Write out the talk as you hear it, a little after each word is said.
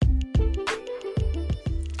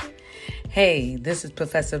Hey, this is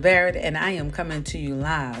Professor Barrett, and I am coming to you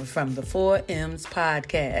live from the 4M's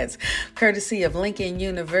podcast, courtesy of Lincoln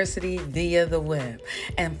University via the web.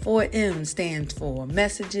 And 4M stands for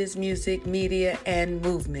Messages, Music, Media, and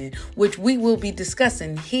Movement, which we will be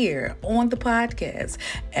discussing here on the podcast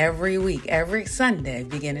every week, every Sunday,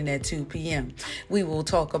 beginning at 2 p.m. We will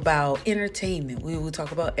talk about entertainment. We will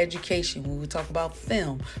talk about education. We will talk about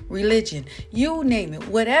film, religion, you name it.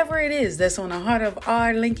 Whatever it is that's on the heart of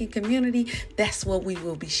our Lincoln community, that's what we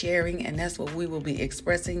will be sharing, and that's what we will be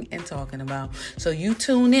expressing and talking about. So you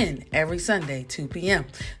tune in every Sunday, 2 p.m.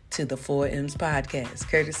 to the 4M's podcast,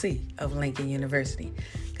 courtesy of Lincoln University.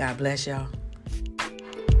 God bless y'all.